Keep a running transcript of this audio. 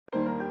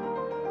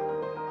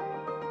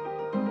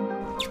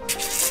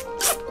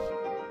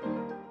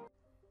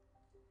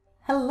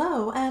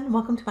Hello and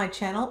welcome to my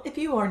channel. If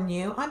you are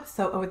new, I'm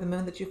so over the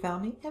moon that you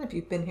found me. And if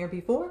you've been here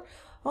before,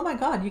 oh my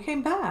God, you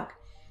came back.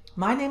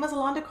 My name is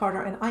Alonda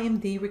Carter and I am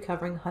the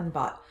recovering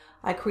Hunbot.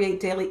 I create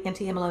daily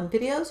anti-MLM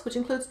videos, which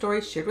include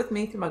stories shared with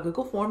me through my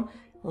Google form,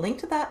 link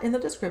to that in the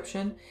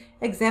description,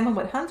 examine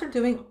what Huns are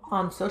doing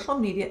on social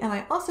media, and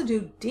I also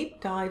do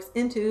deep dives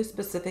into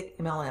specific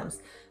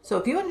MLMs. So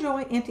if you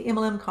enjoy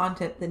anti-MLM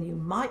content, then you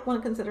might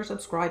want to consider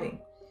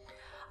subscribing.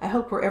 I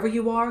hope wherever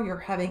you are, you're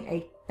having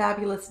a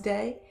fabulous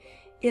day.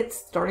 It's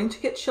starting to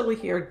get chilly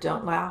here.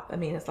 Don't laugh. I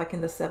mean, it's like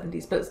in the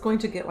 70s, but it's going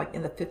to get like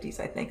in the 50s,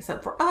 I think. So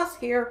for us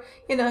here,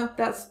 you know,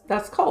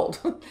 that's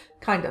cold.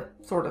 Kind of,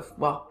 sort of,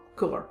 well,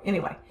 cooler.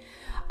 Anyway,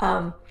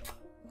 I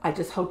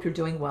just hope you're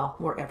doing well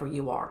wherever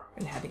you are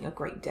and having a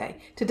great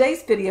day.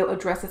 Today's video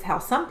addresses how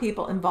some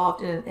people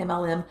involved in an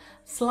MLM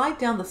slide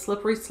down the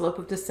slippery slope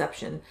of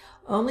deception,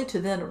 only to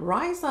then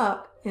rise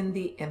up in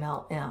the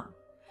MLM.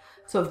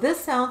 So if this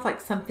sounds like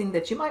something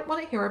that you might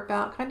want to hear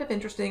about, kind of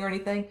interesting or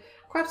anything,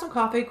 grab some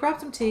coffee, grab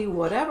some tea,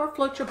 whatever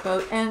floats your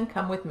boat, and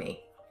come with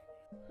me.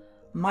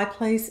 My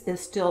place is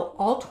still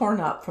all torn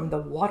up from the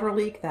water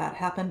leak that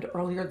happened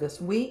earlier this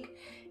week,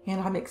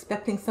 and I'm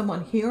expecting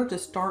someone here to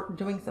start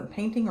doing some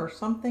painting or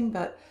something,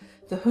 but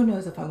so who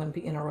knows if I'm going to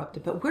be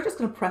interrupted, but we're just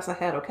going to press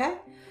ahead, okay?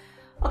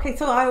 Okay,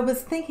 so I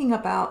was thinking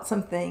about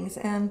some things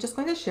and just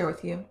going to share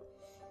with you.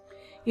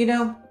 You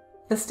know,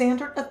 the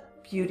standard of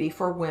beauty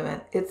for women,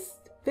 it's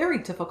very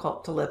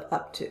difficult to live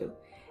up to.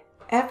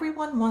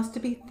 Everyone wants to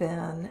be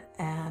thin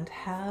and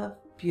have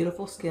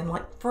beautiful skin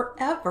like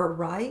forever,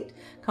 right?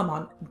 Come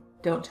on,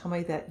 don't tell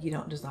me that you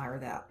don't desire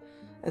that.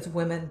 As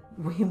women,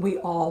 we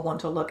all want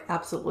to look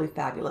absolutely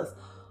fabulous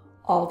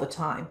all the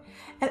time.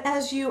 And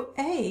as you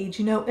age,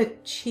 you know,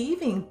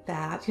 achieving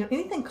that, you know,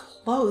 anything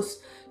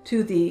close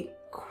to the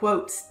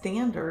quote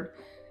standard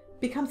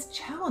becomes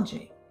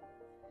challenging.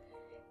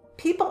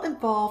 People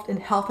involved in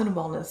health and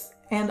wellness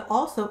and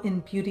also in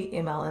beauty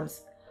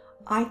MLMs,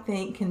 I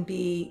think, can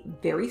be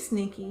very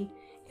sneaky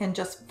and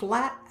just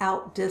flat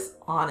out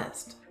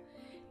dishonest.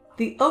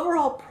 The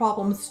overall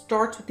problem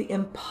starts with the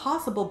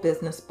impossible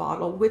business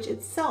model, which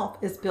itself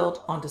is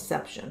built on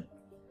deception.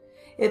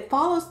 It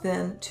follows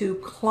then to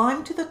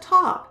climb to the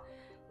top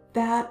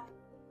that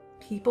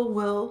people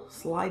will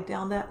slide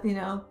down that, you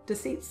know,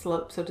 deceit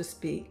slope, so to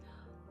speak,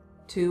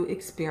 to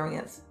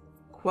experience,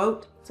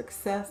 quote,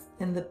 success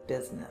in the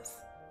business.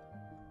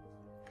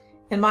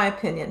 In my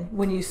opinion,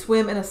 when you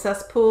swim in a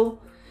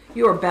cesspool,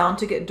 you are bound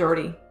to get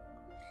dirty.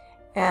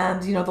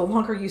 And, you know, the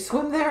longer you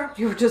swim there,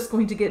 you're just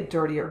going to get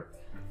dirtier.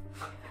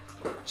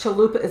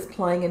 Chalupa is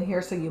playing in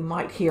here, so you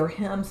might hear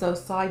him. So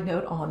side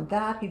note on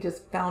that, he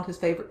just found his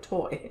favorite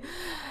toy.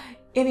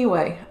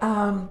 Anyway,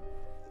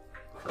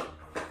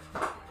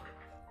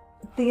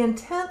 the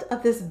intent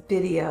of this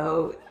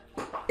video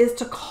is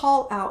to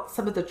call out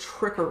some of the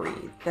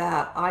trickery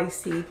that I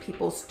see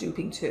people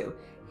stooping to.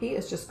 He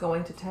is just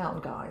going to town,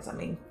 guys. I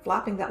mean,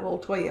 flapping that little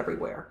toy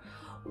everywhere.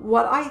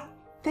 What I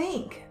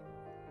think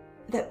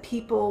that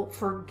people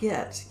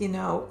forget, you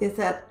know, is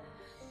that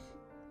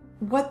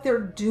what they're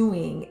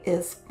doing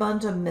is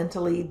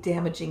fundamentally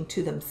damaging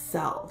to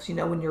themselves. You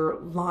know, when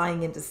you're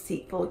lying and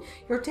deceitful,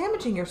 you're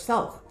damaging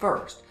yourself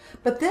first,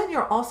 but then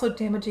you're also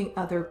damaging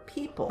other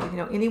people, you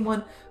know,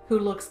 anyone who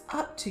looks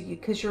up to you,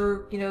 because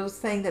you're, you know,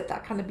 saying that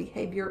that kind of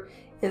behavior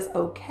is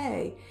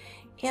okay.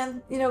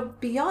 And, you know,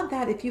 beyond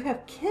that, if you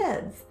have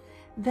kids,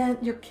 then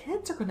your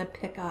kids are going to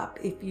pick up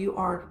if you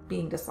are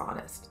being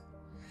dishonest.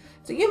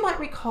 So you might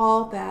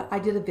recall that I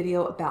did a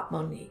video about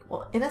Monique.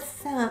 Well, in a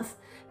sense,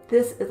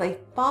 this is a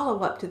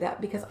follow-up to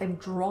that because I'm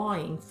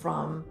drawing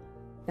from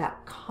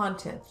that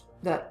content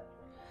that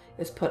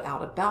is put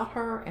out about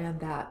her and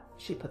that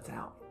she puts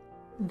out.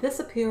 This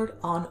appeared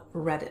on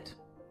Reddit.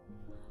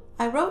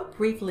 I wrote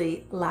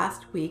briefly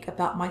last week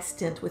about my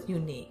stint with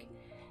Younique.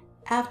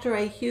 After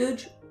a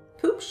huge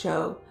poop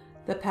show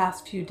the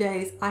past few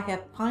days, I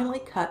have finally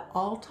cut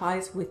all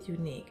ties with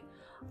Younique.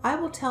 I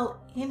will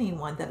tell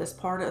anyone that is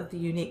part of the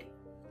Younique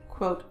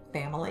quote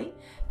family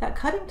that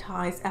cutting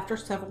ties after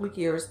several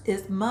years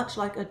is much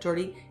like a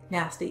dirty,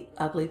 nasty,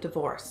 ugly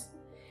divorce.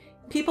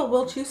 People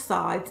will choose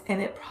sides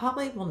and it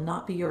probably will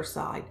not be your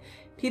side.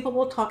 People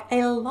will talk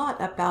a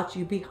lot about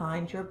you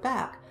behind your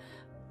back,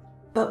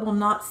 but will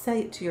not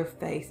say it to your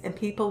face, and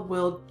people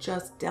will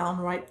just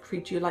downright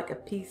treat you like a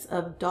piece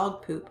of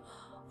dog poop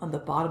on the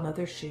bottom of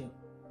their shoe.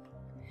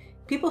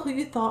 People who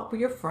you thought were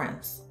your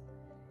friends,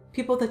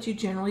 people that you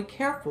generally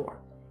care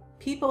for,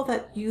 people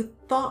that you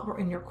thought were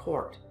in your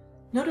court.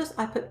 Notice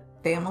I put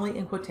family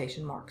in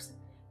quotation marks.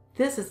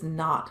 This is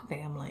not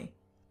family.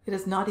 It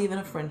is not even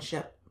a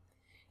friendship.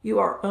 You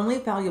are only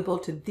valuable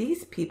to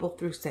these people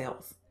through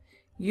sales.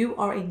 You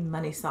are a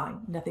money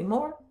sign, nothing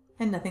more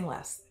and nothing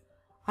less.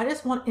 I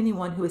just want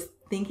anyone who is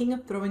thinking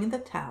of throwing in the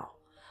towel.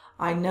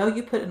 I know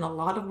you put in a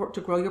lot of work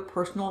to grow your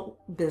personal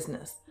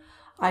business.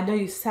 I know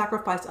you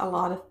sacrificed a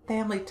lot of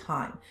family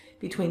time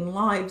between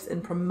lives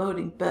and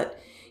promoting, but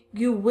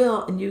you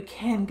will and you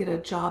can get a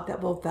job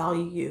that will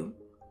value you.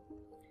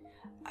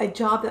 a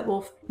job that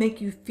will make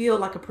you feel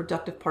like a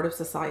productive part of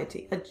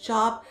society, a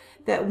job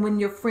that when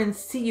your friends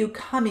see you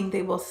coming,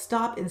 they will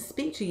stop and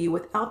speak to you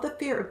without the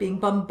fear of being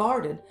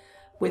bombarded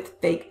with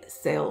fake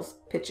sales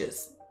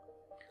pitches.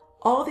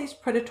 All these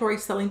predatory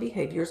selling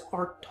behaviors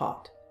are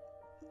taught.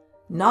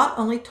 Not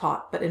only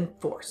taught, but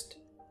enforced.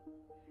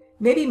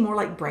 Maybe more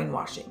like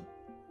brainwashing.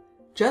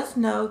 Just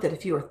know that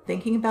if you are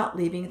thinking about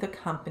leaving the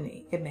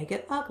company, it may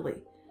get ugly,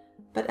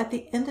 but at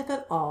the end of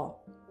it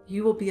all,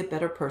 you will be a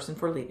better person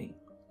for leaving.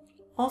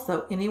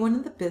 Also, anyone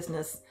in the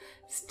business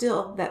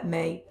still that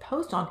may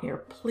post on here,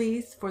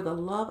 please, for the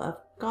love of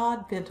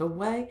God, vent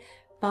away,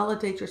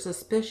 validate your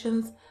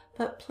suspicions,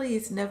 but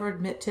please never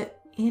admit to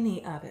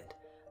any of it.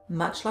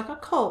 Much like a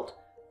cult,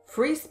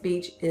 free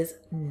speech is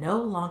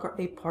no longer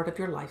a part of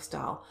your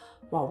lifestyle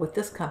while with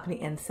this company,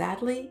 and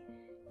sadly,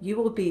 you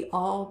will be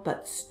all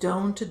but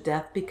stoned to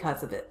death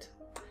because of it.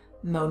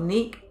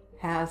 Monique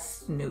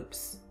has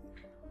snoops.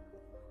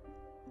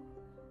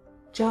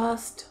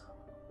 Just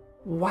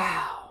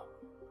wow.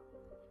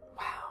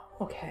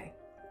 Okay.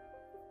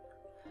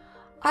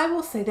 I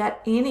will say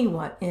that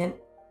anyone in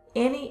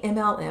any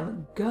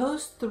MLM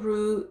goes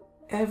through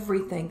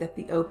everything that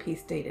the OP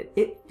stated.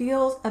 It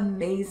feels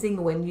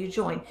amazing when you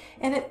join,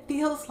 and it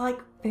feels like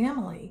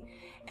family.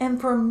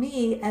 And for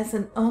me, as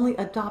an only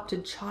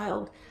adopted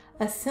child,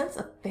 a sense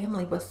of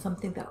family was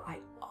something that I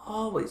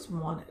always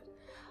wanted.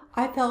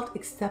 I felt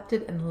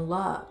accepted and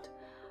loved.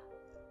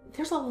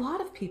 There's a lot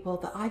of people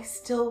that I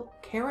still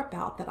care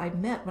about that I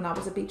met when I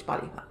was a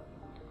Beachbody hunt,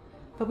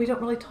 but we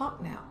don't really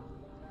talk now.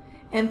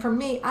 And for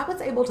me, I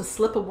was able to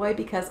slip away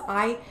because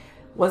I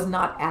was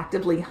not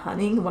actively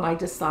hunting when I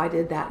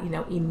decided that,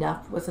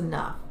 enough was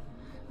enough.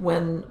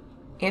 When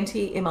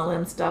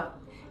anti-MLM stuff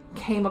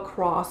came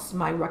across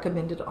my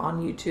recommended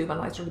on YouTube and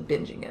I started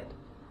binging it.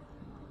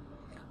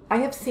 I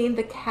have seen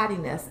the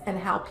cattiness and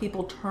how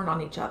people turn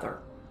on each other.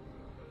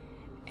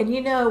 And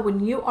when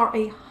you are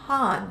a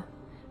Han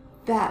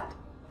that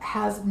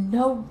has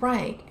no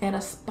rank and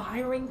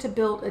aspiring to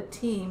build a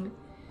team,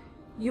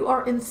 you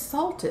are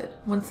insulted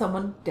when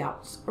someone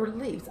doubts or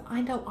leaves.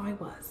 I know I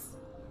was.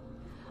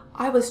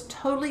 I was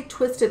totally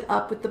twisted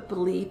up with the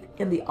belief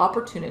in the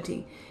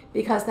opportunity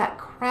because that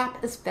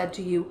crap is fed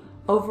to you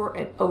over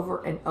and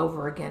over and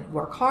over again.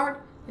 Work hard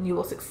and you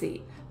will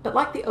succeed. But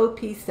like the OP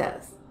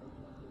says,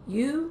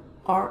 you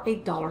are a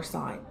dollar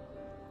sign.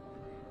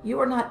 You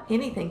are not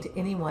anything to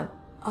anyone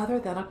other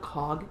than a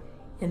cog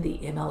in the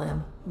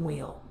MLM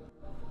wheel.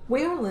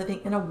 We are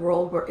living in a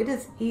world where it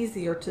is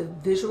easier to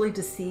visually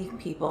deceive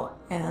people,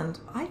 and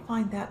I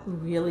find that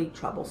really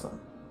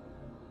troublesome.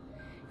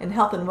 In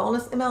health and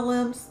wellness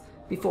MLMs,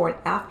 before and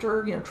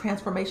after,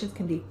 transformations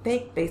can be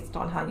fake based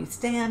on how you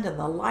stand and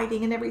the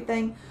lighting and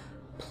everything.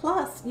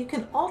 Plus, you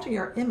can alter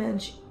your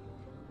image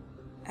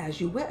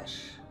as you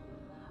wish.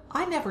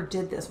 I never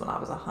did this when I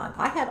was a hunt.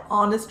 I had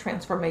honest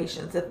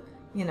transformations. If,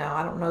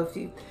 I don't know if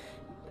you,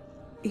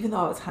 even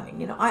though I was hunting,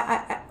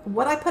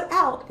 what I put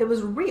out, it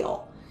was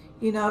real.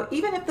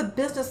 Even if the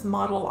business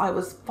model I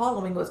was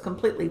following was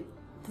completely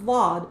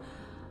flawed,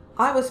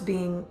 I was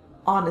being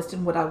honest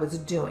in what I was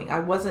doing.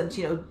 I wasn't,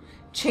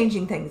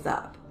 changing things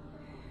up.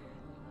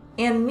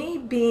 And me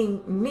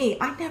being me,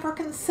 I never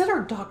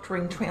considered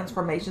doctoring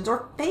transformations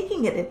or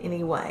faking it in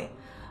any way.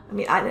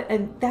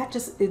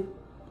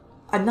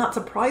 I'm not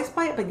surprised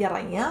by it, but yet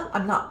I am.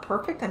 I'm not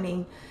perfect.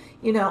 I'm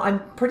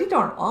pretty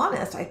darn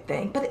honest, I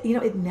think, but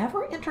it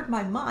never entered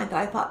my mind that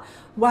I thought,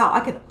 wow,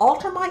 I can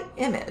alter my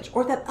image,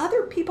 or that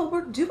other people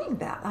were doing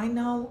that. I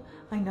know.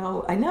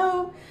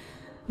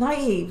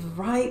 Naive,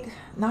 right?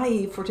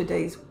 Naive for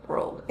today's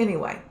world.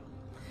 Anyway,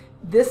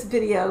 this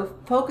video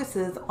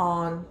focuses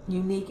on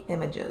unique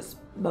images,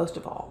 most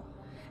of all,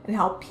 and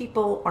how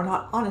people are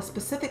not honest.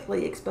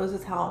 Specifically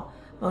exposes how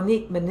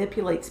Monique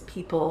manipulates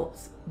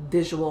people's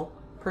visual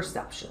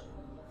perception.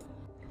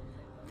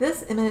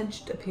 This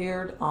image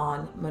appeared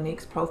on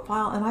Monique's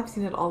profile, and I've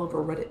seen it all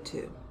over Reddit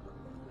too.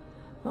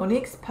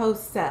 Monique's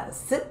post says,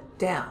 "Sit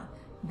down.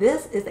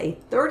 This is a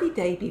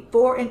 30-day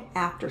before and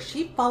after.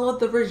 She followed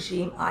the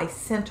regime I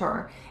sent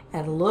her,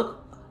 and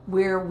look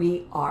where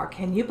we are.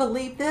 Can you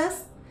believe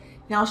this?"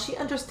 Now she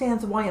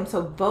understands why I'm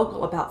so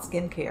vocal about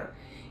skincare.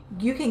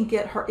 You can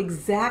get her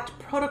exact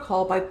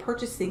protocol by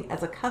purchasing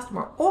as a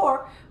customer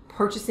or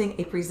purchasing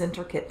a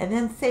presenter kit and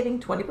then saving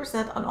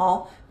 20% on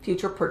all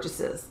future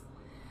purchases.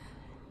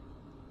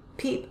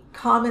 Peep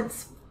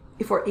comments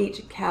for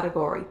each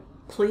category.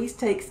 Please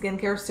take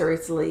skincare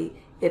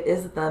seriously. It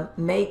is the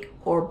make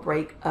or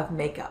break of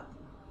makeup.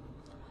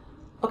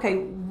 Okay,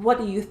 what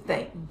do you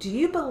think? Do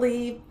you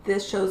believe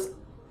this shows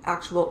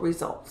actual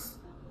results?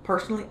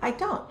 Personally, I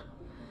don't.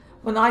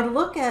 When I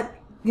look at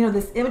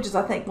this images,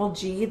 I think, well,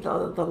 gee, the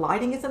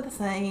lighting isn't the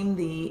same,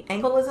 the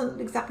angle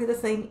isn't exactly the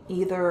same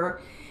either.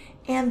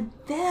 And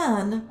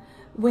then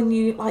when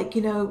you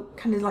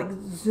kind of like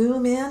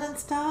zoom in and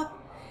stuff,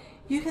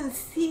 you can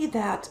see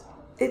that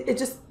it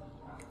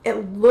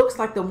looks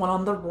like the one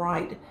on the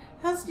right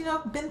has,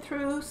 been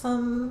through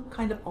some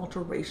kind of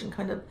alteration,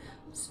 kind of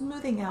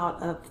smoothing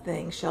out of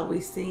things, shall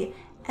we see,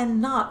 and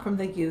not from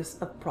the use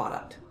of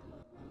product.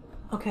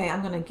 Okay,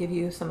 I'm going to give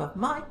you some of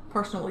my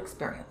personal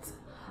experience.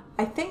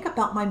 I think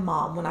about my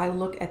mom when I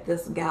look at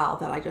this gal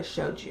that I just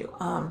showed you.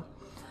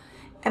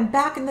 And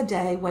back in the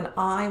day when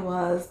I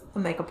was a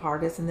makeup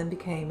artist and then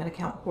became an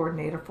account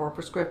coordinator for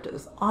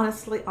Prescriptives,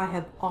 honestly, I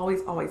have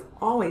always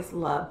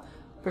loved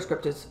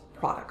Prescriptives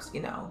products.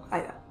 You know,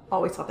 I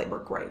always thought they were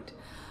great.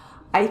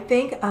 I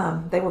think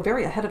they were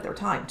very ahead of their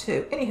time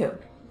too. Anywho,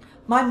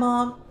 my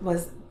mom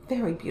was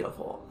very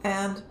beautiful,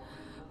 and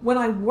when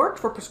I worked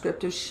for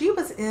Prescriptives, she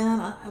was in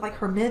like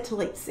her mid to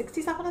late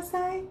 60s, I want to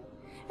say,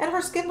 and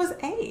her skin was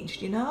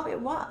aged. You know, it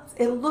was.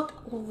 It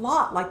looked a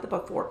lot like the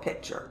before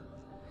picture.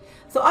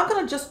 So I'm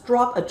going to just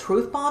drop a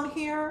truth bomb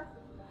here.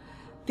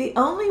 The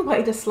only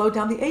way to slow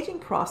down the aging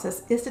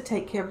process is to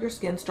take care of your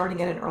skin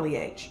starting at an early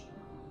age.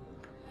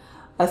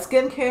 A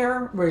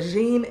skincare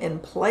regime in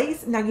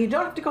place. Now, you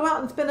don't have to go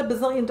out and spend $1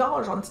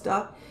 bazillion on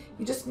stuff.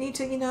 You just need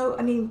to, you know,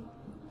 I mean,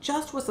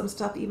 just with some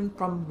stuff even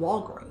from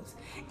Walgreens.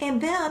 And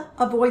then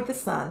avoid the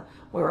sun.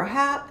 Wear a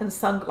hat and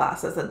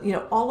sunglasses and, you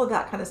know, all of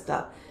that kind of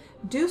stuff.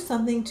 Do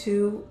something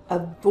to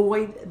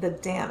avoid the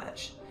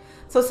damage.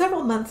 So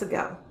several months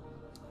ago,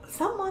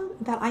 someone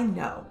that I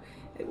know,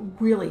 a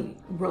really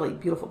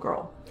beautiful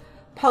girl,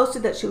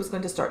 posted that she was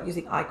going to start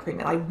using eye cream.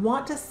 And I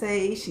want to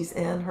say she's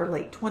in her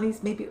late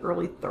 20s, maybe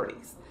early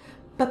 30s.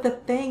 But the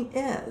thing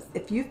is,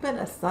 if you've been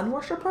a sun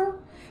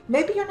worshiper,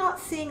 maybe you're not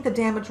seeing the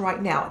damage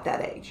right now at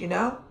that age, you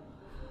know?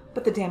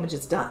 But the damage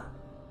is done.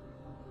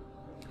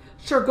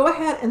 Sure, go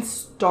ahead and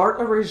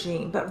start a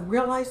regime, but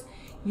realize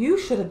you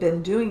should have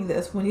been doing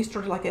this when you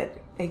started like at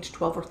age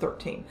 12 or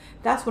 13.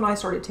 That's when I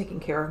started taking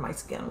care of my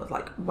skin, was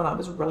like when I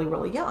was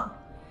really young.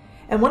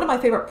 And one of my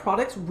favorite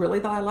products really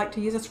that I like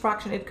to use is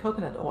fractionated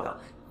coconut oil.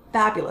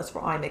 Fabulous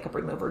for eye makeup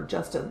remover,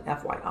 just an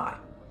FYI.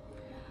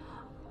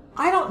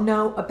 I don't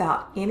know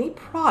about any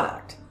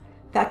product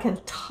that can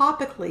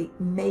topically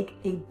make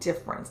a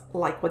difference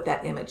like what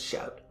that image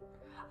showed.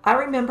 I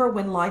remember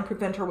when line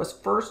preventer was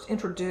first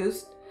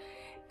introduced,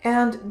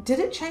 and did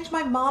it change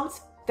my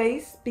mom's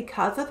face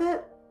because of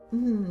it?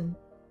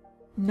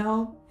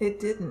 No, it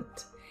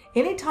didn't.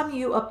 Anytime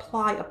you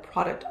apply a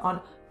product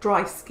on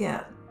dry skin,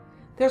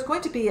 there's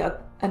going to be an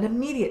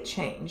immediate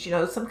change, you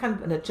know, some kind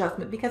of an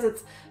adjustment because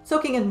it's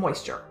soaking in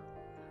moisture.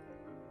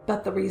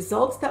 But the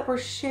results that were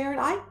shared,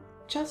 I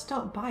just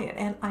don't buy it.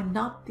 And I'm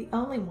not the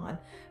only one.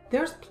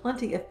 There's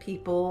plenty of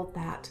people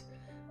that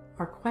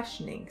are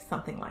questioning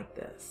something like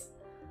this.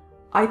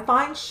 I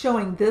find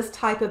showing this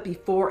type of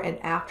before and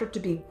after to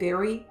be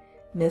very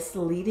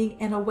misleading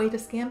and a way to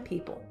scam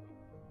people.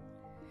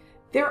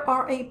 There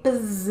are a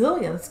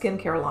bazillion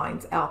skincare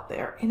lines out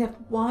there, and if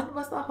one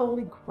was the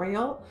Holy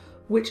Grail,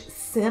 which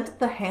sent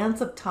the hands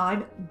of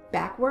time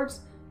backwards,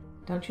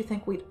 don't you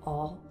think we'd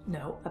all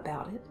know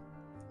about it?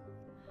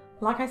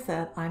 Like I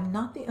said, I'm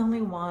not the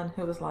only one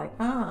who was like,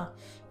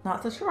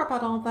 not so sure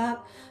about all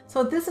that.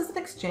 So this is an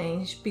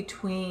exchange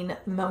between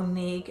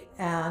Monique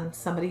and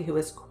somebody who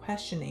is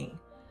questioning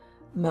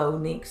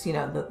Monique's, you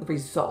know, the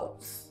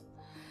results.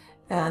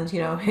 And, you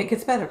know, it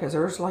gets better because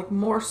there's like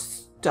more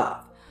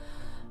stuff.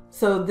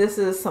 So this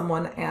is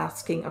someone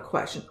asking a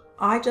question.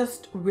 I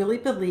just really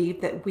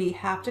believe that we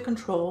have to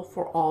control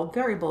for all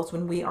variables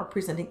when we are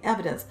presenting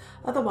evidence.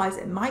 Otherwise,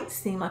 it might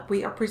seem like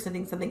we are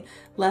presenting something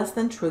less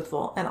than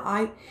truthful. And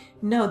I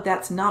know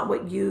that's not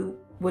what you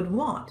would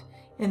want.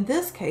 In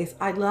this case,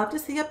 I'd love to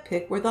see a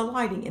pic where the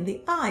lighting in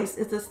the eyes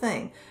is the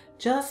same.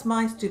 Just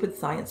my stupid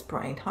science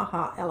brain.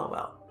 Haha,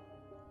 LOL.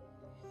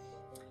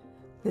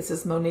 This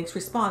is Monique's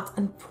response.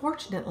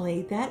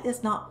 Unfortunately, that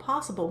is not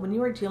possible when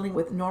you are dealing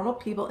with normal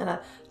people in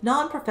a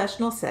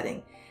non-professional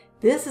setting.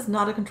 This is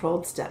not a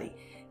controlled study.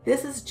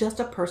 This is just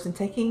a person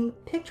taking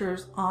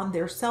pictures on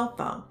their cell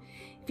phone.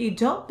 If you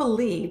don't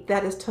believe,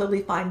 that is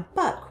totally fine,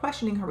 but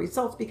questioning her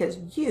results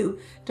because you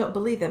don't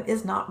believe them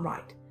is not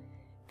right.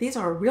 These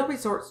are real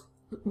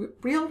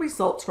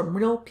results from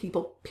real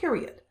people,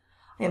 period.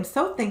 I am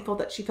so thankful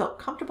that she felt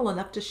comfortable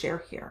enough to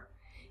share here.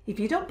 If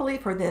you don't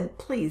believe her, then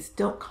please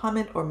don't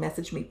comment or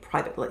message me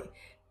privately.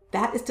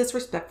 That is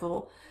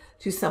disrespectful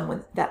to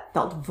someone that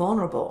felt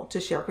vulnerable to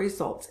share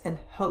results and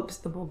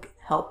hopes it will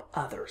help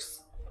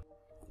others.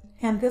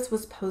 And this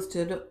was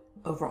posted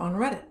over on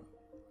Reddit.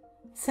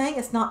 Saying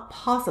it's not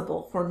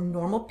possible for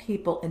normal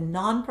people in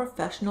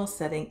non-professional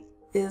setting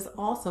is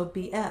also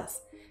BS.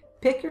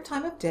 Pick your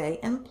time of day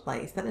and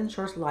place that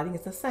ensures lighting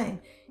is the same.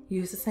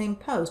 Use the same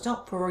pose.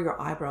 Don't furrow your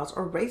eyebrows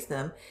or raise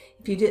them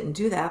if you didn't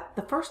do that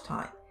the first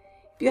time.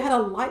 If you had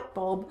a light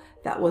bulb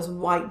that was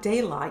white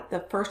daylight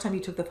the first time you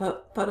took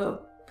the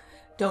photo,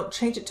 don't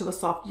change it to a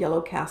soft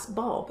yellow cast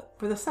bulb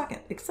for the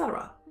second,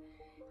 etc.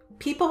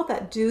 People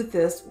that do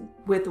this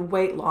with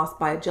weight loss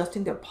by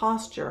adjusting their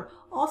posture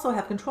also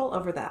have control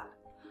over that.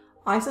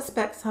 I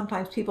suspect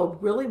sometimes people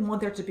really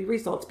want there to be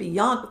results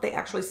beyond what they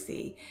actually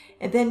see,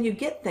 and then you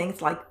get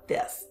things like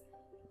this.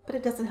 But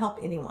it doesn't help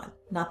anyone,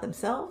 not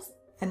themselves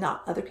and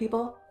not other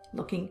people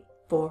looking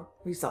for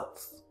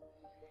results.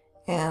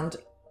 And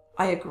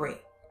I agree.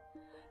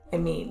 I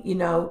mean, you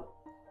know,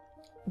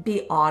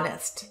 be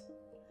honest.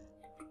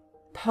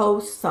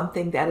 Post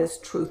something that is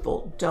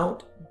truthful.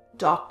 Don't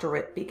doctor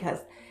it, because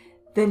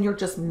then you're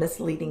just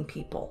misleading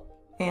people.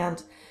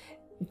 And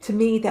to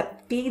me,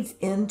 that feeds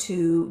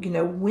into,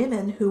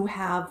 women who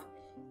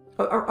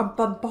are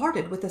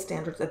bombarded with the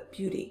standards of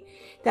beauty.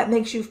 That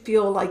makes you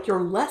feel like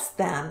you're less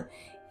than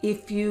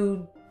if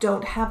you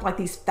don't have like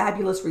these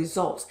fabulous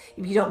results,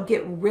 if you don't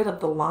get rid of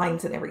the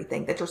lines and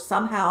everything, that you're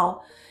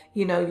somehow,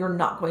 you're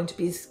not going to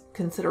be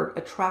considered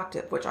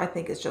attractive, which I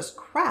think is just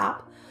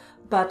crap,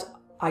 but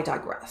I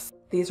digress.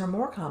 These are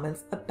more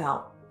comments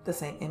about the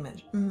same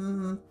image.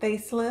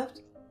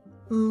 Facelift?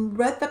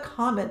 Read the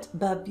comment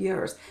above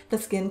yours. The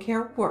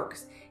skincare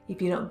works.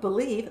 If you don't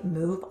believe,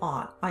 move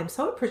on. I'm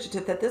so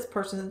appreciative that this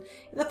person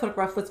in the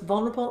photograph was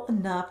vulnerable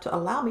enough to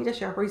allow me to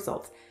share her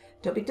results.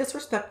 Don't be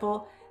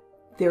disrespectful.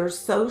 They're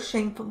so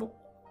shameful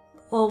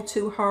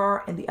to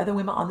her and the other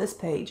women on this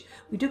page.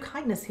 We do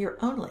kindness here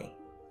only.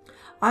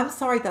 I'm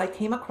sorry that I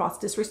came across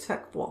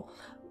disrespectful.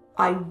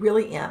 I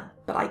really am,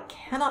 but I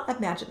cannot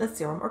imagine a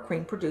serum or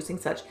cream producing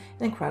such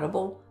an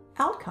incredible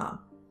outcome.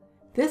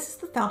 This is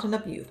the fountain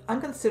of youth.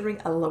 I'm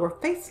considering a lower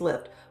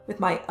facelift with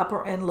my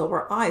upper and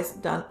lower eyes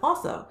done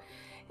also.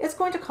 It's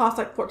going to cost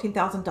like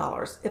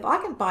 $14,000. If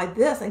I can buy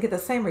this and get the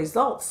same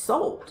results,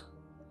 sold.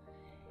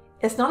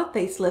 It's not a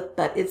facelift,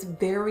 but it's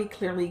very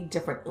clearly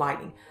different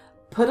lighting.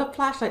 Put a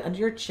flashlight under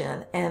your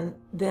chin and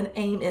then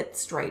aim it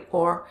straight,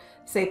 or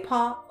c'est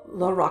pas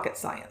la rocket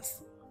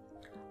science.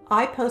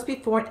 I post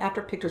before and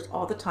after pictures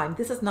all the time.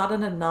 This is not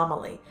an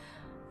anomaly.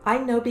 I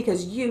know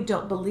because you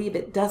don't believe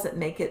it doesn't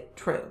make it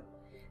true.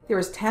 There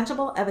is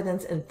tangible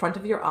evidence in front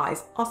of your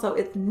eyes. Also,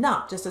 it's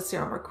not just a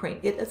serum or cream.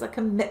 It is a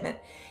commitment.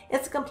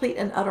 It's a complete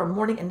and utter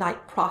morning and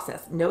night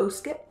process. No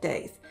skip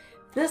days.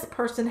 This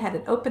person had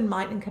an open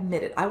mind and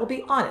committed. I will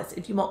be honest,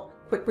 if you want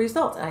quick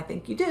results, and I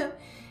think you do,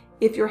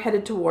 if you're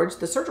headed towards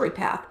the surgery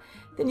path,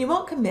 then you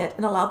won't commit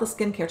and allow the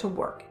skincare to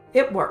work.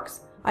 It works.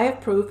 I have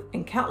proof,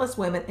 and countless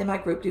women in my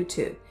group do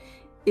too.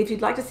 If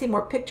you'd like to see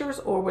more pictures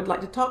or would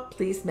like to talk,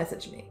 please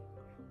message me.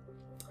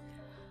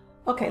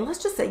 Okay,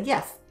 let's just say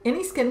yes,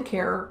 any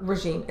skincare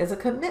regime is a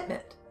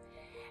commitment.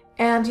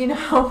 And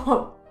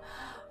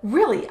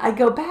really, I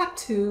go back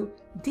to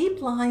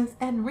deep lines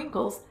and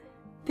wrinkles.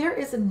 There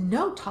is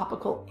no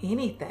topical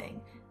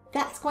anything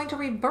that's going to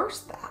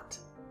reverse that.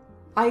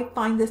 I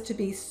find this to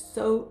be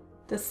so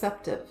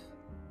deceptive.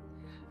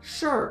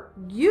 Sure,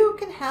 you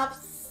can have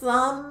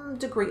some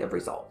degree of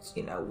results,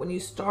 when you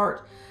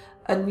start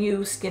a new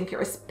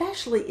skincare,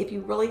 especially if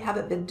you really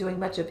haven't been doing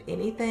much of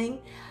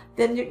anything,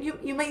 then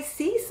you may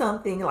see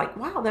something like,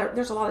 wow,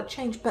 there's a lot of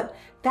change, but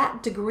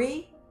that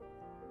degree,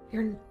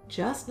 you're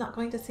just not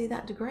going to see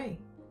that degree.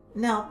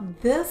 Now,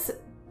 this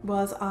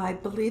was, I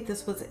believe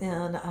this was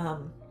in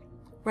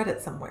Reddit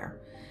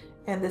somewhere,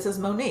 and this is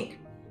Monique,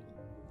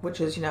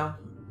 which is,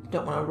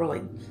 don't want to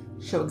really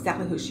show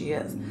exactly who she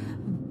is.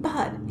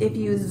 But if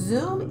you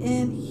zoom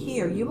in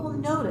here, you will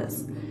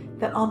notice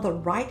that on the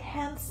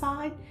right-hand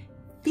side,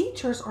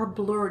 features are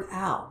blurred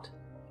out.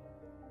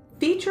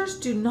 Features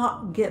do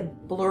not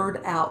get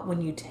blurred out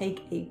when you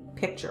take a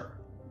picture.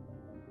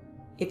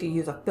 If you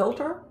use a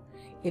filter,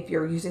 if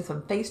you're using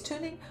some face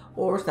tuning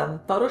or some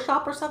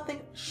Photoshop or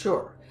something,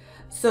 sure.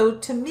 So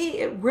to me,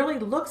 it really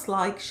looks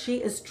like she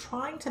is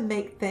trying to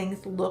make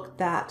things look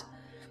that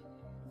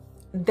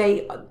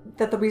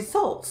the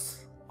results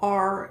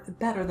are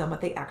better than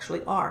what they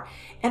actually are.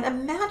 And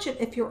imagine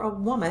if you're a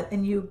woman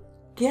and you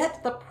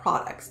get the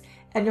products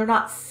and you're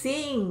not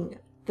seeing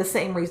the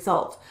same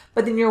results,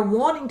 but then you're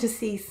wanting to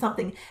see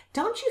something.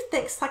 Don't you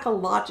think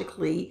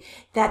psychologically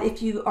that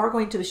if you are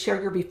going to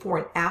share your before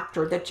and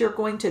after, that you're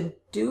going to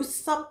do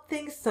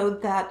something so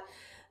that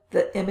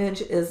the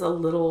image is a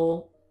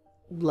little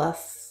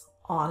less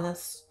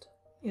honest,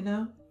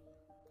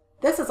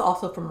 This is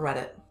also from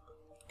Reddit.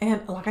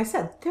 And like I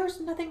said, there's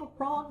nothing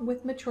wrong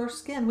with mature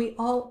skin. We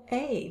all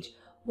age.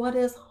 What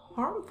is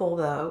harmful,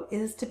 though,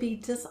 is to be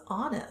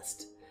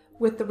dishonest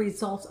with the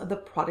results of the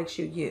products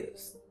you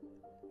use.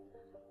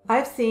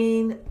 I've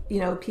seen,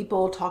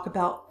 people talk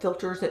about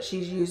filters that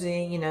she's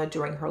using,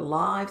 during her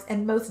lives,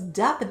 and most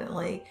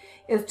definitely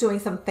is doing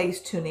some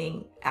face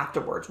tuning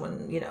afterwards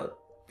when,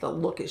 the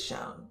look is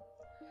shown.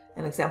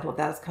 An example of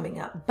that is coming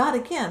up. But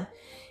again,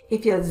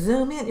 if you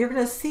zoom in, you're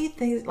going to see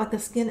things like the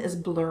skin is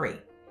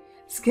blurry.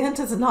 Skin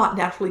does not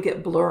naturally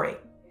get blurry.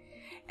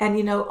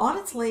 And,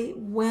 honestly,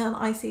 when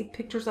I see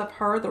pictures of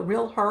her, the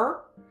real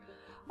her,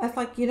 I was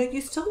like,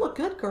 you still look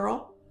good,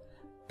 girl.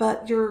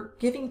 But you're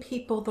giving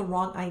people the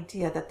wrong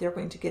idea that they're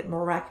going to get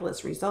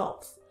miraculous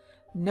results.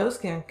 No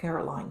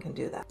skincare line can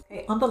do that.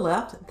 Okay, on the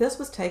left, this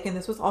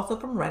was also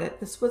from Reddit.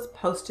 This was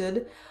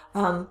posted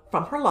from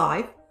her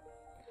live.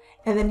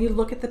 And then you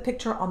look at the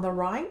picture on the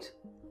right.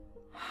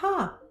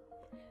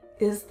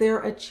 Is there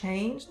a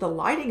change? The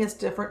lighting is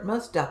different,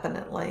 most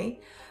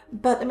definitely.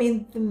 But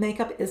the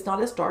makeup is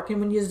not as dark.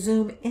 And when you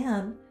zoom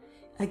in,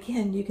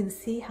 again, you can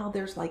see how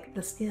there's like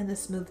the skin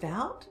is smoothed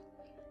out.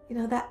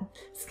 That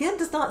skin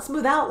does not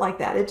smooth out like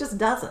that. It just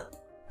doesn't.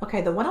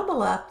 Okay, the one on the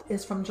left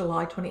is from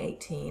July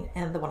 2018,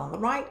 and the one on the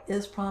right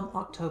is from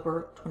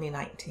October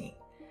 2019.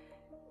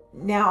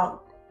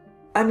 Now,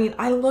 I mean,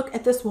 I look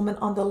at this woman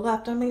on the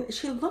left. I mean,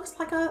 she looks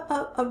like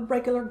a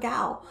regular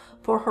gal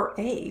for her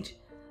age.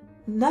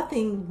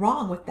 Nothing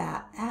wrong with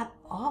that at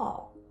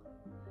all.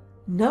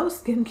 No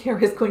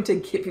skincare is going to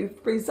give you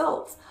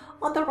results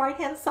on the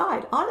right-hand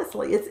side.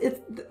 Honestly,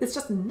 it's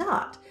just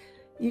not.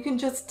 You can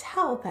just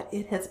tell that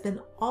it has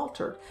been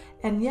altered,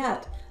 and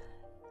yet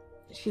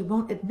she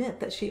won't admit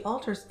that she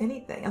alters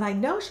anything. And I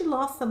know she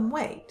lost some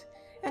weight,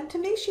 and to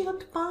me she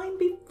looked fine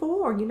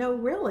before, you know,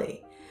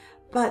 really.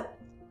 But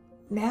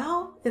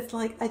now it's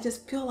like, I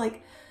just feel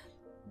like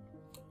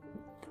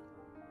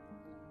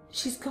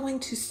she's going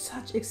to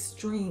such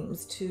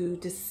extremes to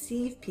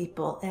deceive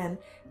people, and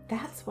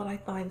that's what I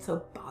find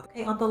so bothering.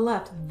 Okay, on the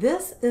left,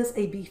 this is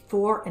a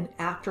before and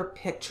after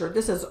picture.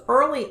 This is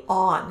early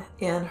on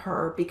in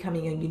her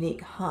becoming a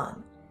unique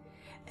Hun.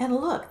 And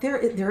look,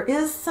 there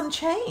is some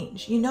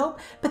change, you know,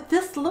 but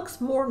this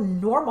looks more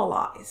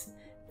normalized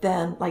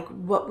than like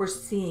what we're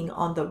seeing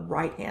on the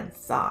right-hand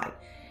side.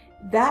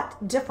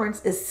 That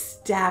difference is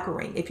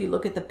staggering if you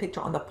look at the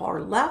picture on the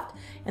far left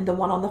and the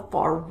one on the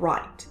far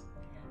right.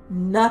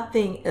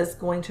 Nothing is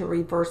going to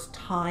reverse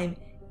time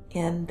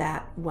in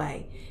that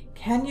way.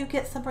 Can you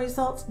get some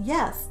results?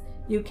 Yes,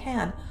 you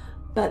can,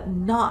 but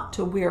not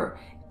to where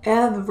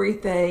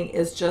everything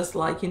is just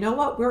like, you know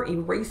what, we're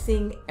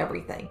erasing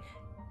everything.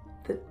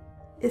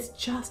 It's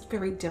just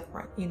very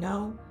different, you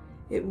know?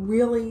 It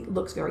really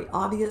looks very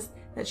obvious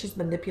that she's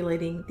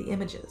manipulating the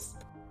images.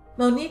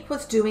 Monique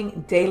was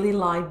doing daily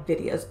live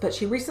videos, but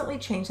she recently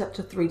changed up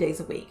to 3 days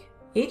a week.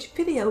 Each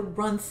video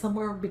runs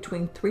somewhere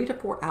between 3 to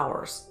 4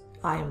 hours.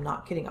 I am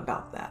not kidding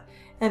about that.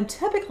 And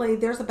typically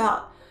there's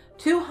about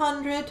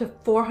 200 to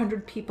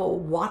 400 people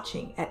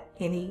watching at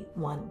any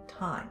one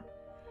time.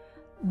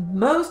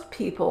 Most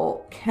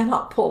people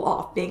cannot pull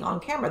off being on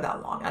camera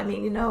that long. I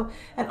mean, you know,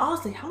 and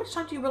honestly, how much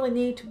time do you really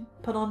need to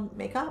put on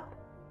makeup?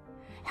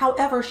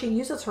 However, she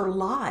uses her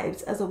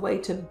lives as a way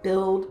to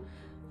build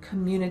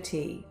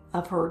community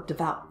of her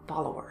devout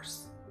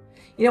followers.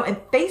 You know, and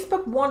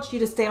Facebook wants you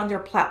to stay on their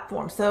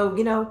platform. So,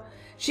 you know,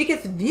 she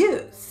gets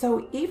views.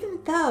 So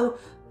even though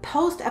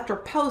post after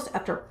post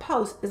after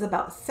post is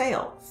about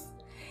sales,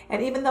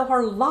 and even though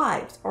her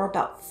lives are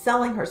about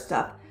selling her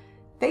stuff,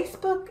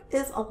 Facebook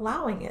is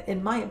allowing it,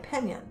 in my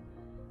opinion,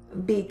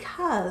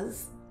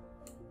 because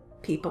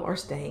people are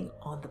staying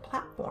on the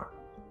platform.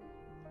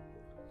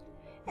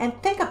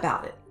 And think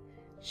about it.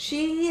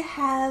 She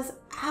has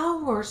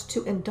hours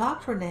to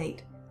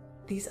indoctrinate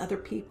these other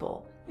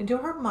people into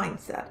her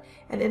mindset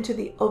and into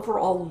the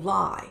overall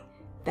lie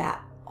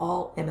that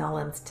all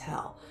MLMs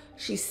tell.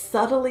 She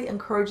subtly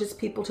encourages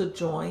people to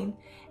join.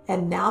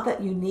 And now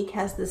that Younique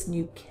has this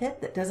new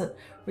kit that doesn't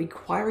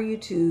require you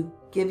to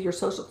give your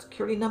social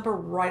security number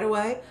right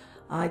away,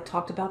 I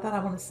talked about that,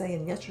 I want to say,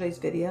 in yesterday's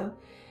video.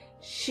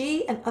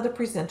 She and other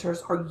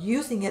presenters are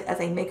using it as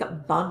a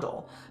makeup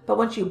bundle. But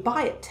once you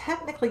buy it,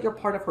 technically you're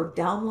part of her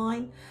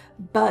downline,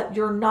 but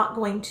you're not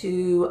going to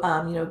you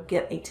know,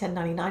 get a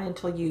 1099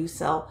 until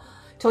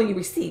you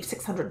receive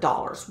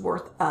 $600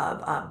 worth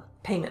of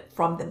payment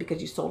from them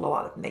because you sold a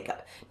lot of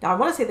makeup. Now I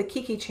want to say the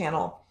Kiki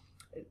channel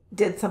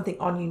did something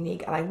on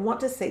Younique, and I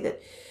want to say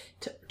that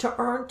to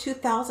earn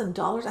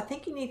 $2,000, I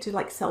think you need to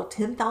like sell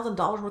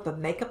 $10,000 worth of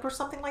makeup or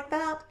something like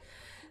that.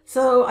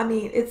 So I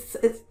mean, it's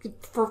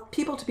for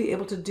people to be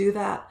able to do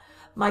that.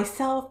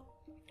 Myself,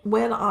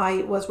 when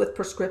I was with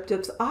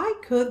prescriptives, I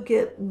could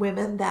get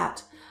women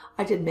that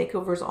I did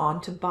makeovers on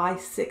to buy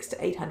 $600 to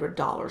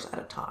 $800 at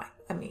a time.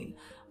 I mean,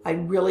 I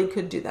really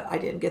could do that. I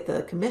didn't get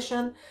the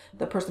commission,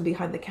 the person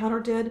behind the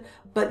counter did,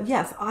 but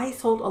yes, I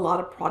sold a lot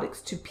of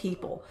products to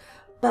people.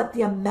 But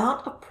the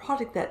amount of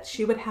product that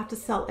she would have to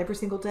sell every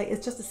single day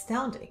is just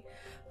astounding.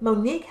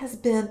 Monique has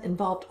been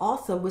involved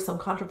also with some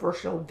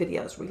controversial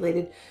videos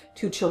related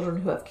to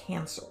children who have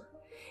cancer.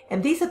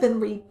 And these have been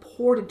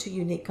reported to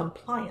Younique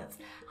Compliance.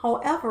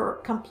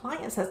 However,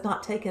 Compliance has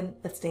not taken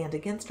a stand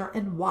against her.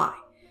 And why?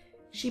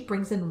 She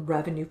brings in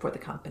revenue for the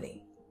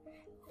company.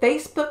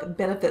 Facebook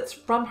benefits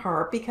from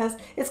her because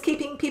it's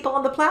keeping people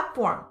on the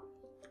platform.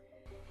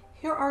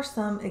 Here are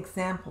some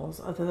examples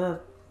of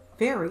the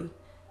very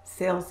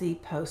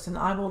salesy posts, and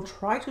I will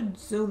try to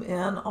zoom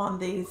in on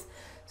these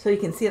so you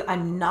can see it.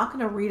 I'm not going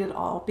to read it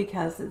all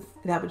because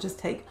that would just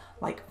take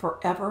like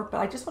forever,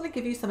 but I just want to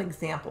give you some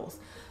examples.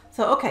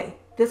 So okay,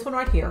 this one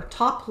right here,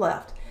 top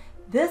left,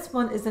 this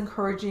one is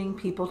encouraging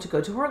people to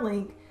go to her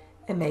link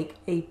and make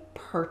a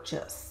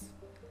purchase.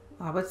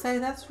 I would say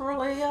that's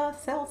really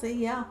salesy,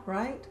 yeah,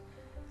 right?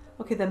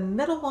 Okay, the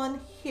middle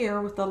one here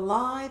with the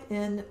live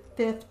in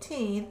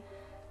 15,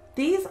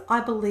 these,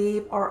 I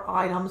believe, are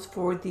items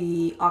for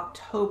the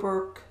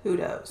October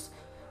kudos,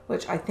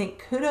 which I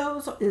think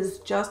kudos is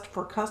just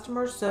for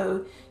customers.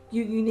 So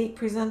you Younique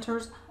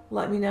presenters,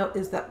 let me know,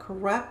 is that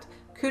correct?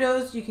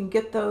 Kudos, you can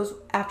get those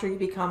after you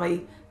become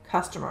a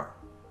customer.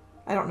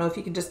 I don't know if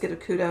you can just get a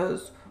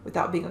kudos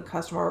without being a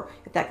customer,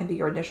 if that can be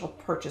your initial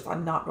purchase.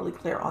 I'm not really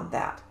clear on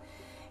that.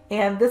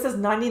 And this is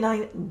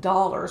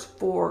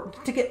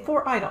 $99 to get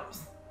 4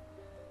 items.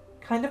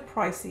 Kind of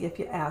pricey if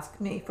you ask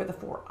me for the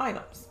 4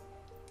 items.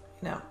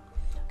 No.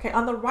 Okay,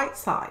 on the right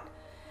side,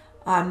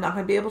 I'm not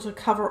going to be able to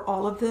cover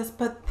all of this,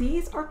 but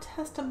these are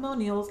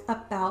testimonials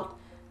about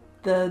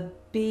the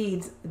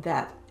beads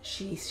that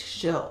she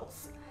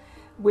shills,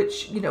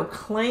 which, you know,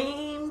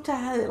 claim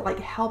to like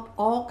help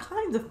all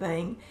kinds of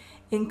things,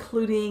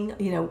 including,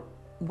 you know,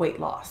 weight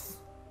loss.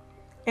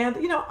 And,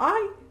 you know,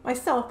 I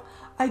myself,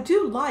 I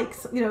do like,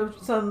 you know,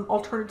 some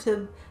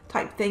alternative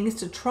type things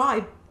to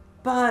try,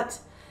 but,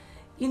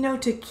 you know,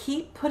 to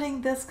keep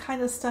putting this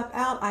kind of stuff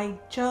out, I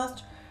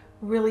just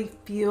really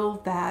feel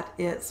that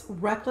it's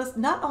reckless.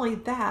 Not only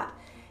that,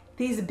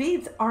 these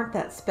beads aren't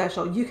that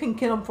special. You can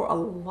get them for a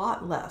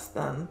lot less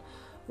than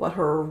what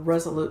her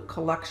Resolute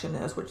collection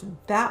is, which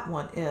that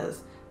one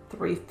is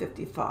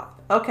 $3.55.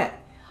 Okay,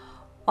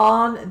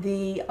 on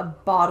the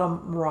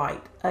bottom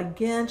right,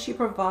 again, she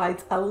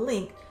provides a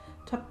link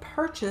to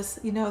purchase,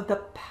 you know,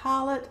 the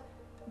palette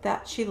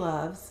that she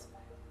loves.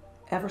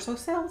 Ever so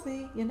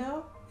salesy, you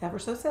know, ever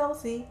so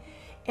salesy.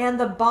 And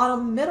the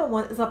bottom middle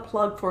one is a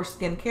plug for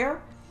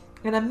skincare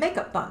and a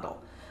makeup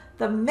bundle.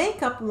 The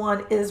makeup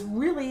one is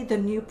really the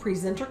new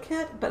presenter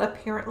kit, but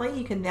apparently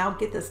you can now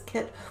get this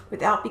kit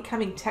without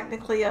becoming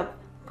technically a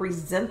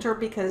presenter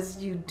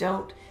because you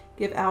don't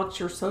give out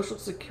your social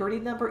security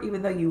number,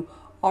 even though you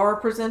are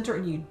a presenter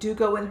and you do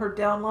go in her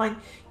downline.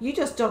 You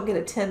just don't get a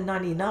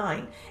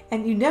 1099,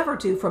 and you never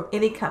do from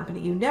any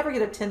company. You never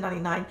get a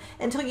 1099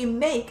 until you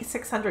make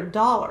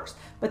 $600,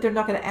 but they're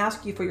not going to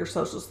ask you for your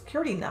social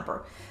security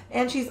number.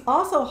 And she's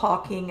also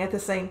hawking at the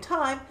same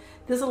time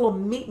this little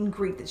meet and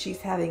greet that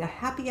she's having, a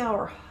happy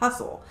hour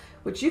hustle,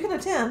 which you can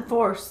attend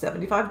for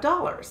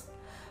 $75.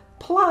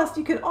 Plus,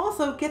 you can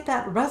also get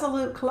that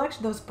Resolute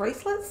collection, those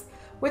bracelets,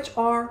 which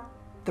are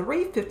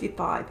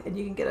 $3.55, and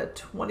you can get a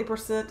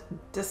 20%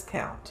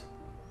 discount.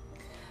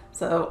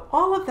 So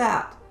all of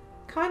that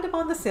kind of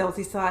on the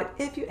salesy side,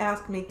 if you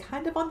ask me,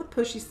 kind of on the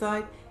pushy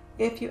side,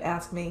 if you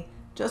ask me,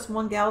 just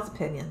one gal's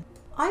opinion.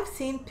 I've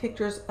seen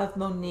pictures of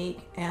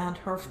Monique and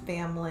her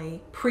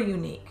family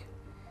pre-Younique,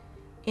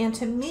 and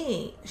to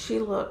me, she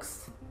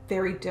looks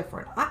very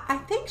different. I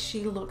think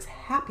she looks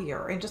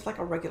happier and just like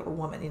a regular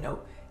woman, you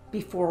know,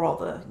 before all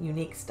the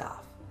Younique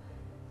stuff.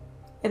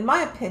 In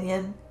my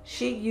opinion,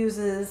 she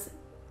uses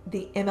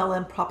the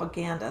MLM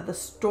propaganda, the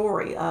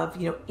story of,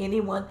 you know,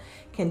 anyone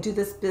can do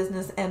this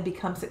business and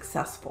become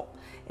successful.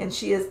 And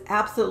she is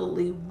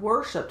absolutely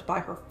worshipped by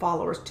her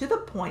followers to the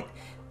point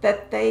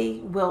that they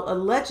will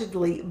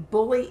allegedly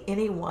bully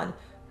anyone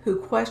who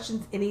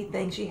questions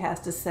anything she has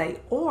to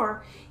say,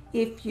 or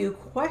if you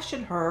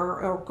question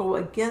her or go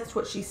against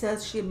what she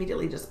says, she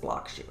immediately just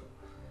blocks you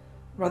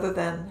rather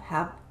than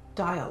have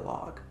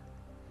dialogue.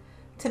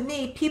 To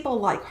me, people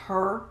like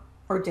her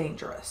are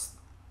dangerous.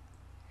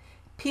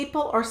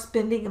 People are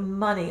spending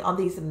money on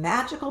these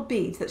magical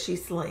beads that she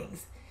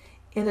slings,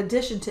 in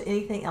addition to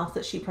anything else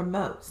that she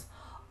promotes.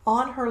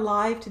 On her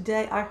live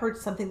today, I heard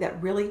something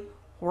that really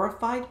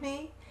horrified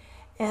me,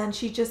 and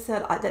she just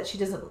said that she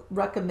doesn't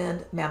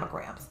recommend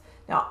mammograms.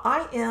 Now,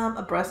 I am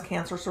a breast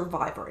cancer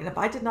survivor, and if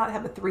I did not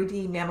have a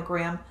 3D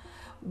mammogram,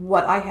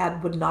 what I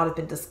had would not have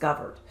been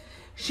discovered.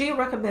 She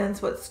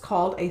recommends what's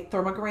called a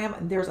thermogram,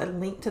 and there's a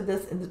link to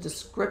this in the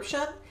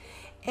description.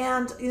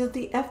 And, you know,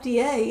 the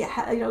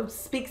FDA, you know,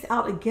 speaks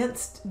out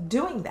against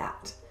doing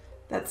that.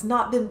 That's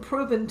not been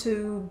proven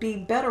to be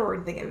better or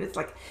anything. It's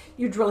like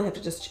you'd really have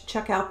to just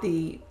check out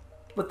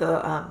what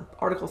the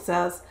article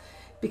says,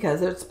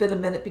 because it's been a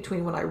minute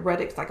between when I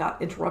read it, because I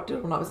got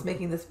interrupted when I was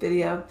making this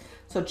video.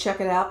 So check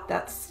it out.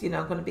 That's, you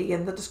know, going to be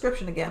in the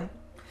description again.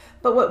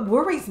 But what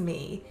worries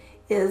me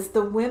is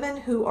the women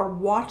who are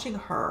watching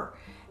her.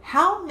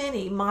 How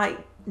many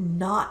might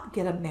not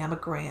get a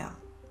mammogram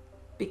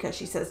because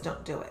she says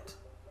don't do it?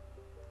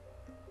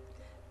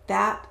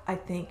 That, I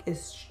think,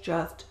 is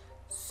just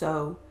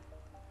so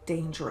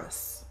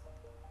dangerous.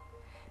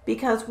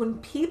 Because when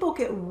people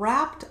get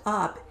wrapped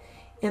up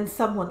in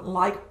someone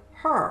like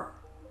her,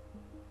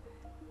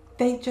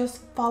 they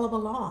just follow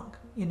along,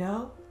 you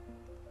know,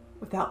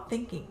 without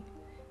thinking,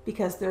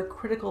 because their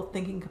critical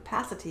thinking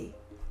capacity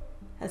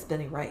has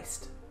been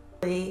erased.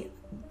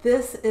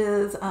 This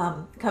is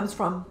comes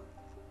from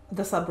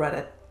the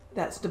subreddit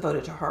that's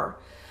devoted to her.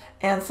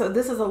 And so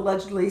this is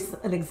allegedly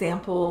an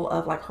example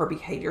of like her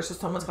behavior. So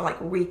someone's kind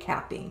of like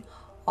recapping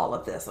all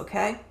of this,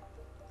 okay?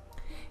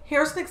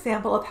 Here's an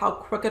example of how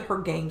crooked her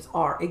games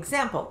are.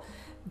 Example,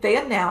 they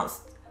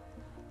announced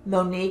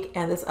Monique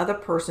and this other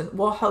person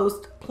will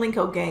host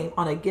Plinko game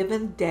on a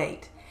given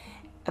date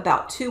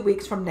about 2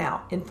 weeks from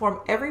now.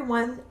 Inform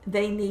everyone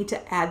they need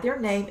to add their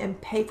name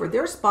and pay for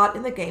their spot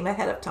in the game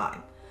ahead of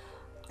time.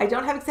 I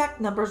don't have exact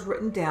numbers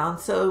written down,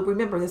 so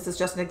remember this is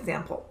just an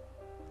example.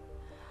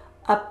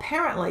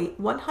 Apparently,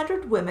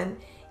 100 women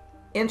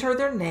enter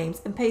their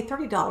names and pay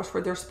 $30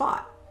 for their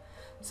spot.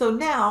 So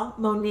now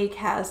Monique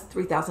has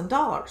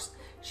 $3,000.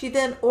 She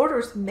then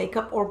orders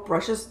makeup or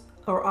brushes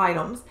or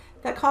items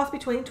that cost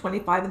between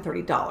 $25 and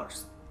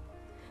 $30.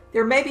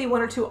 There may be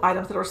 1 or 2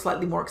 items that are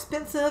slightly more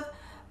expensive,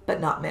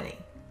 but not many.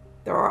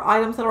 There are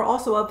items that are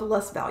also of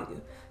less value.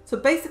 So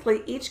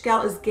basically, each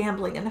gal is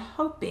gambling and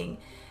hoping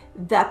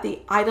that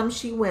the item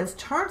she wins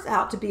turns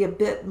out to be a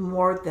bit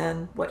more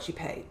than what she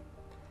paid.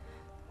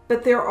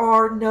 But there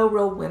are no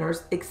real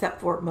winners except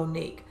for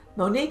Monique.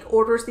 Monique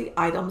orders the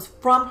items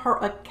from her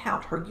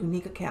account, her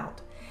unique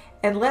account.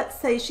 And let's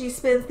say she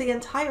spends the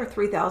entire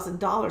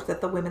 $3,000 that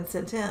the women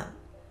sent in.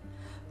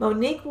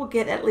 Monique will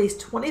get at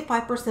least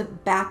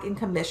 25% back in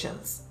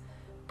commissions.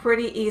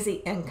 Pretty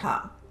easy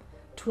income.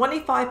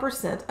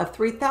 25% of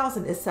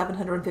 $3,000 is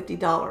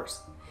 $750.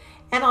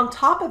 And on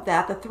top of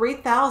that, the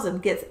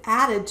 $3,000 gets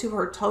added to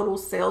her total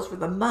sales for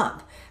the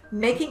month,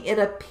 making it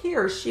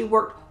appear she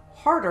worked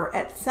harder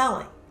at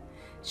selling.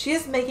 She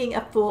is making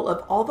a fool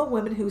of all the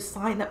women who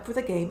sign up for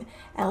the game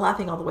and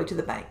laughing all the way to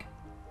the bank.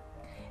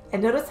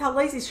 And notice how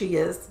lazy she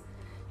is.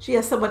 She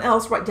has someone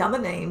else write down the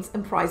names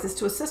and prizes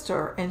to assist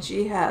her, and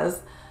she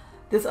has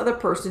this other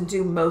person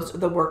do most of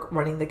the work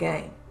running the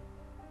game.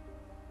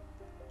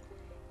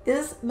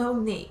 Is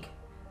Monique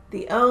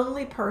the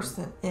only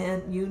person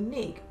in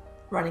Younique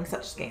running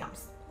such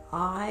scams?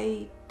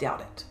 I doubt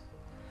it.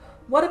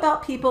 What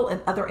about people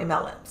in other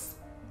MLMs?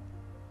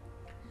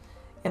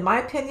 In my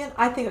opinion,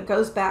 I think it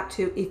goes back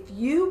to if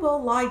you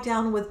will lie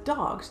down with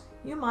dogs,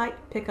 you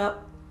might pick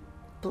up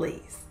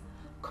fleas.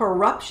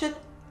 Corruption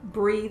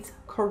breeds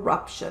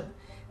corruption.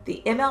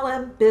 The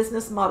MLM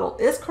business model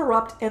is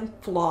corrupt and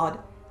flawed,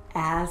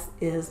 as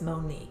is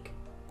Monique.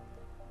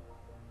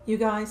 You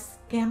guys,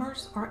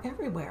 scammers are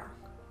everywhere.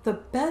 The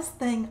best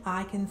thing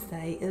I can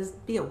say is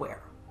be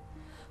aware.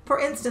 For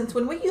instance,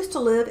 when we used to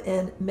live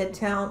in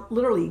Midtown,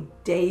 literally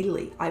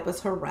daily, I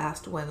was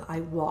harassed when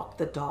I walked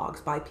the dogs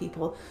by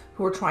people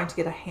who were trying to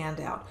get a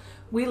handout.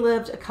 We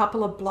lived a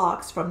couple of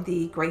blocks from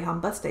the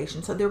Greyhound bus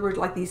station, so there were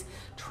like these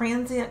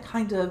transient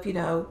kind of,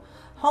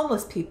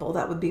 homeless people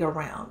that would be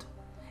around.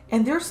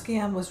 And their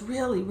scam was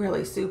really,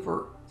 really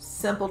super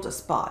simple to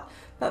spot.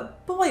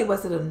 But boy,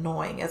 was it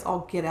annoying as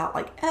all get out,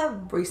 like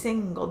every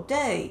single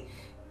day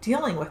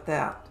dealing with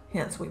that.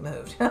 Hence we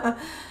moved.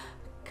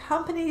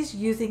 Companies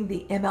using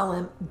the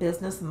MLM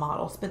business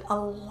model spend a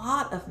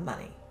lot of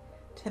money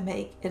to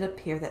make it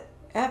appear that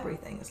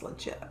everything is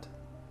legit.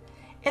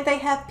 And they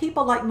have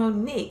people like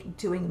Monique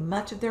doing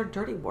much of their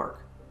dirty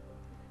work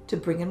to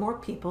bring in more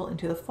people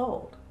into the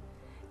fold.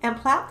 And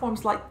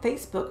platforms like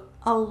Facebook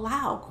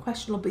allow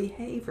questionable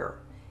behavior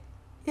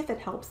if it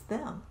helps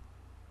them.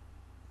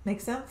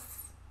 Make sense?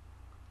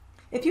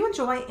 If you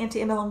enjoy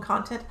anti-MLM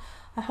content,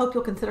 I hope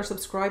you'll consider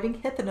subscribing,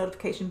 hit the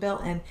notification bell,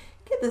 and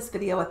give this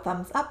video a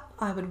thumbs up.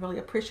 I would really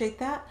appreciate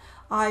that.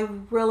 I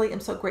really am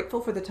so grateful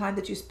for the time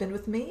that you spend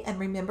with me. And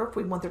remember, if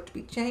we want there to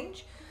be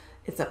change,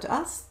 it's up to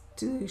us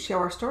to share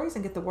our stories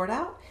and get the word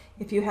out.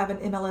 If you have an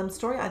MLM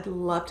story, I'd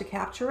love to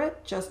capture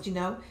it. Just,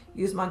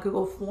 use my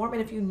Google form.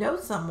 And if you know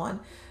someone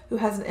who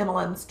has an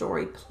MLM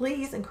story,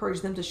 please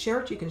encourage them to share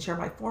it. You can share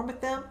my form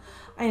with them.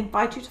 I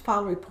invite you to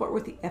file a report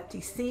with the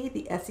FTC,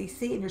 the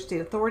SEC, and your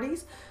state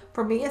authorities.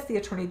 For me, it's the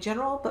Attorney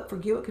General, but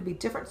for you, it could be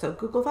different, so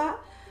Google that.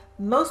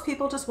 Most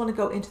people just want to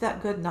go into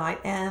that good night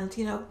and,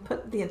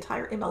 put the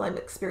entire MLM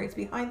experience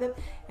behind them,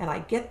 and I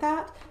get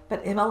that,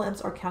 but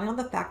MLMs are counting on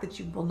the fact that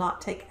you will not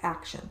take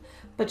action.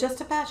 But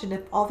just imagine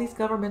if all these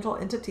governmental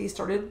entities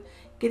started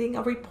getting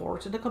a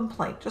report and a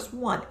complaint, just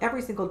one,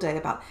 every single day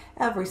about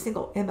every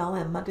single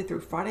MLM Monday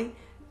through Friday.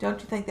 Don't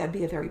you think that'd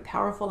be a very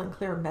powerful and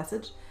clear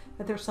message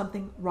that there's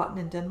something rotten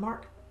in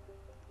Denmark?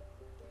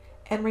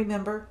 And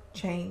remember,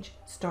 change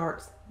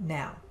starts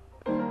now.